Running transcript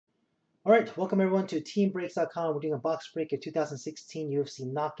Alright, welcome everyone to teambreaks.com. We're doing a box break of 2016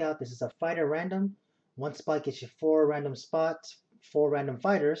 UFC Knockout. This is a fighter random. One spot gets you 4 random spots, 4 random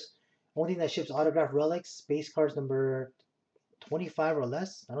fighters. Only thing that ships autographed relics, base cards number 25 or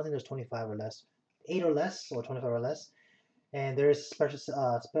less. I don't think there's 25 or less. 8 or less, or 25 or less. And there's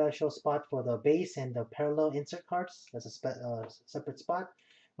a special spot for the base and the parallel insert cards. That's a separate spot.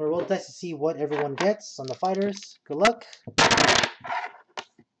 We're going to roll the dice to see what everyone gets on the fighters. Good luck.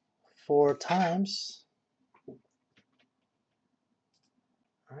 4 times.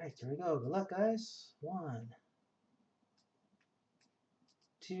 Alright, here we go. Good luck, guys. 1,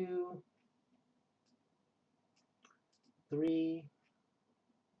 2, 3,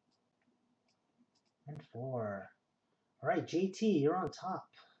 and 4. Alright, JT, you're on top.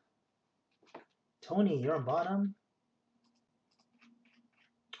 Tony, you're on bottom.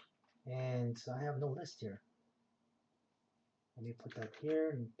 And I have no list here. Let me put that here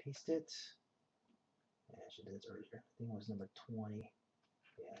and paste it. Yeah, I should do this earlier. I think it was number 20.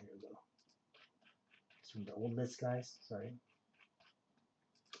 Yeah, here we go. It's from the old list, guys. Sorry.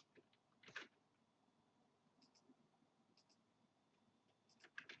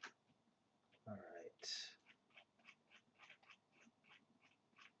 Alright.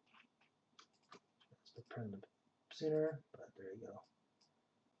 Let's put print sooner, but there you go.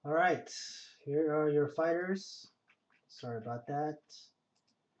 Alright, here are your fighters. Sorry about that.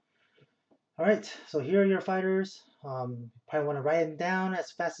 Alright, so here are your fighters. You probably want to write them down as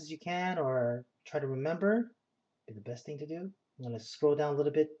fast as you can or try to remember. Be the best thing to do. I'm going to scroll down a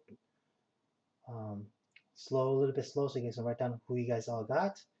little bit slow so you guys can write down who you guys all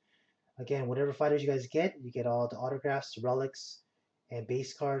got. Again, whatever fighters you guys get, you get all the autographs, relics, and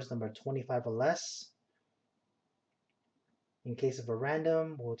base cards number 25 or less. In case of a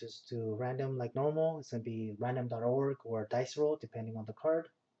random, we'll just do random like normal. It's going to be random.org or dice roll depending on the card.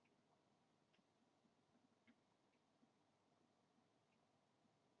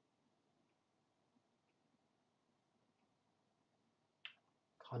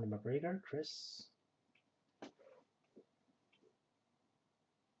 Conor McGregor, Chris.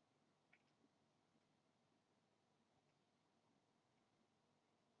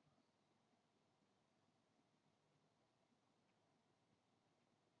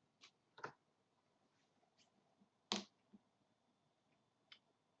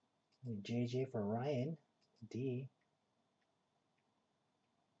 JJ for Ryan, D.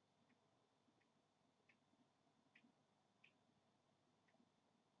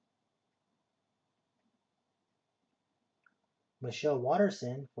 Michelle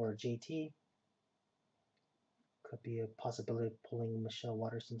Watterson for JT. Could be a possibility of pulling Michelle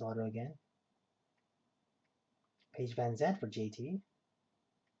Watterson's auto again. Paige Van Zandt for JT.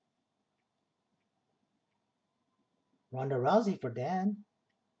 Ronda Rousey for Dan.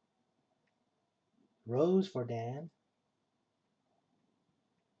 Rose for Dan.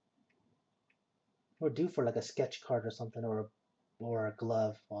 We're due for like a sketch card or something, or a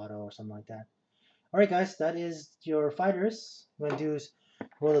glove auto or something like that. Alright guys, that is your fighters. I'm going to do is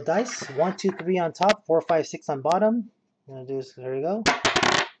roll the dice. 1, 2, 3 on top, 4, 5, 6 on bottom. I'm going to do is, there we go.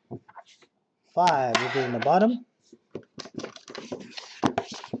 5, we'll do in the bottom.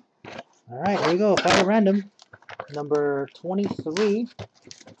 Alright, here we go. Fighter random. Number 23.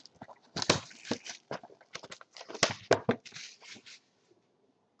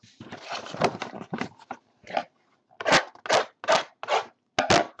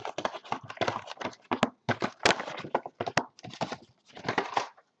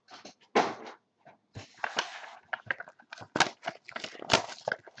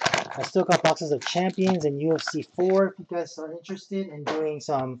 I still got boxes of Champions and UFC 4 if you guys are interested in doing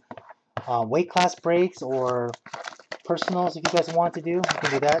some weight class breaks or personals if you guys want to do. You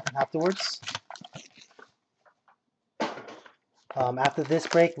can do that afterwards. After this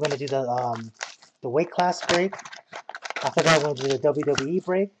break, we're going to do the weight class break. After that, we're going to do the WWE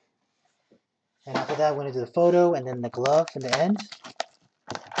break. And after that, we're going to do the photo and then the glove in the end.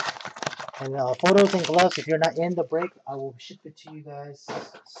 And photos and gloves, if you're not in the break, I will ship it to you guys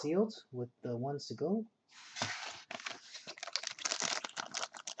sealed with the ones to go.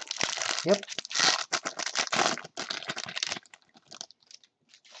 Yep.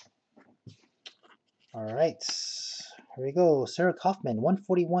 Alright. Here we go. Sarah Kaufman,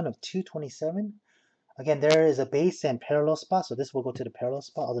 141 of 227. Again, there is a base and parallel spot, so this will go to the parallel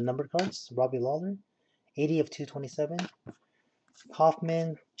spot. All the numbered cards. Robbie Lawler, 80 of 227.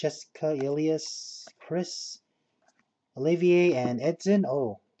 Kaufman, Jessica, Elias, Chris, Olivier, and Edson.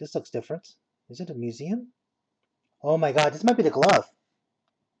 Oh, this looks different. Is it a museum? Oh my god, this might be the glove.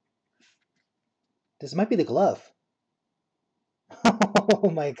 This might be the glove. Oh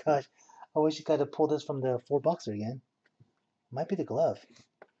my gosh. I wish you could have pulled this from the 4-boxer again. Might be the glove.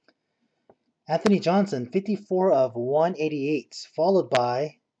 Anthony Johnson, 54 of 188, followed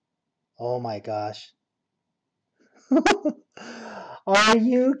by, oh my gosh. Are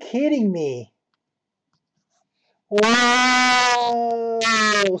you kidding me? Whoa!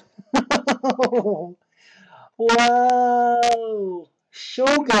 Whoa!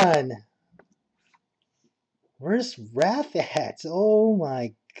 Shogun! Where's Wrath at? Oh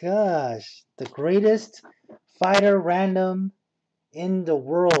my gosh. The greatest fighter random in the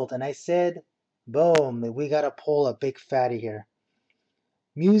world. And I said, boom, we gotta pull a big fatty here.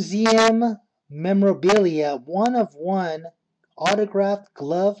 Museum memorabilia, 1 of 1, autographed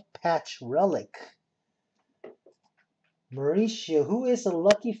glove patch relic. Mauricio, who is a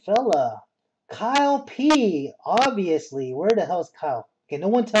lucky fella? Kyle P, obviously. Where the hell is Kyle? Okay, no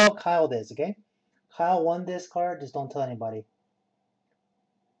one tell Kyle this, okay? Kyle won this card, just don't tell anybody.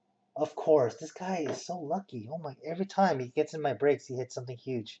 Of course, this guy is so lucky. Oh my, every time he gets in my breaks, he hits something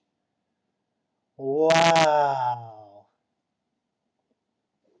huge. Wow.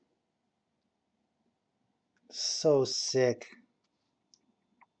 So sick.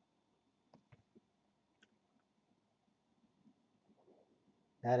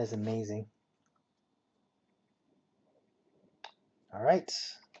 That is amazing. Alright.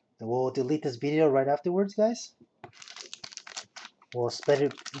 We'll delete this video right afterwards, guys. We'll spread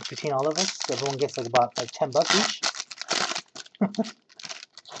it between all of us. So everyone gets like about like $10 each.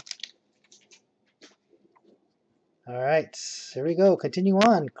 Alright, here we go. Continue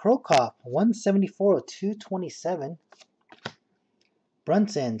on. Krokop, 174 of 227.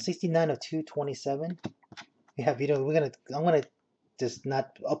 Brunson, 69 of 227. Yeah, video. I'm gonna just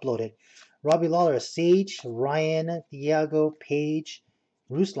not upload it. Robbie Lawler, Sage, Ryan, Thiago, Page,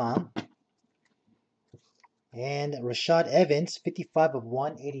 Ruslan. And Rashad Evans, 55 of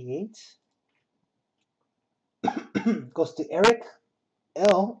 188. Goes to Eric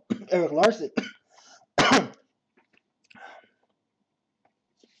L. Eric Larson.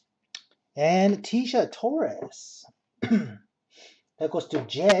 And Tisha Torres. That goes to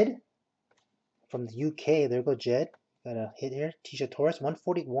Jed from the UK. There go Jed. Got a hit here. Tisha Torres,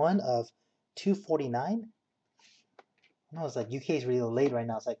 141 of 249. I know it's like UK is really late right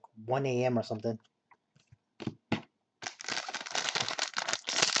now. It's like 1 a.m. or something.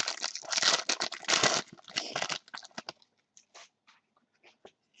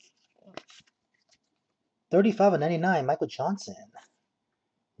 $35 of 99, Michael Johnson.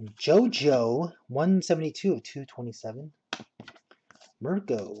 JoJo, 172 of 227.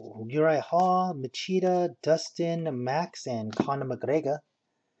 Mirko, Uriah Hall, Machida, Dustin, Max, and Conor McGregor.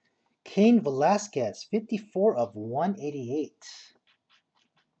 Cain Velasquez, 54 of 188.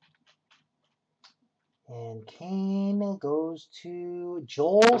 And Cain goes to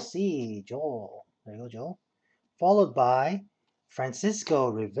Joel C. Joel. There you go, Joel. Followed by Francisco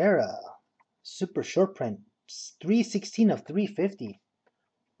Rivera. Super short print. 316 of 350.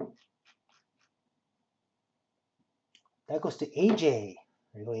 That goes to AJ.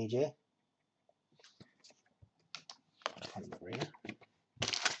 There you go, AJ.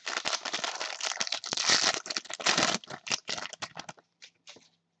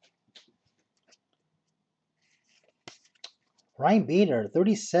 Ryan Bader,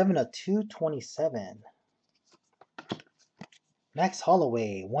 37 of 227. Max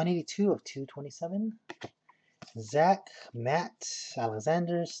Holloway, 182 of 227. Zach, Matt,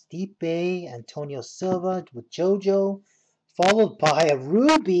 Alexander, Stipe, Antonio Silva with JoJo. Followed by a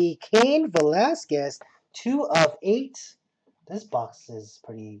Ruby, Cain Velasquez, 2 of 8. This box is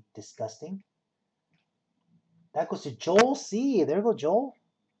pretty disgusting. That goes to Joel C. There you go, Joel.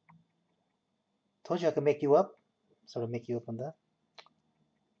 Told you I could make you up. Sort of make you up on that.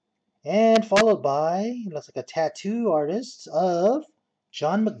 And followed by, looks like a tattoo artist of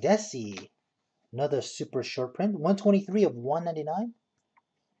John McDessie. Another super short print. 123 of 199.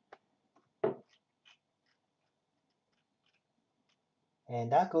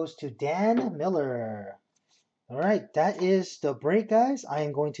 And that goes to Dan Miller. Alright, that is the break, guys. I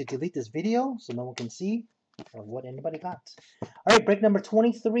am going to delete this video so no one can see what anybody got. Alright, break number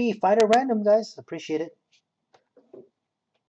 23. Fighter random, guys. Appreciate it.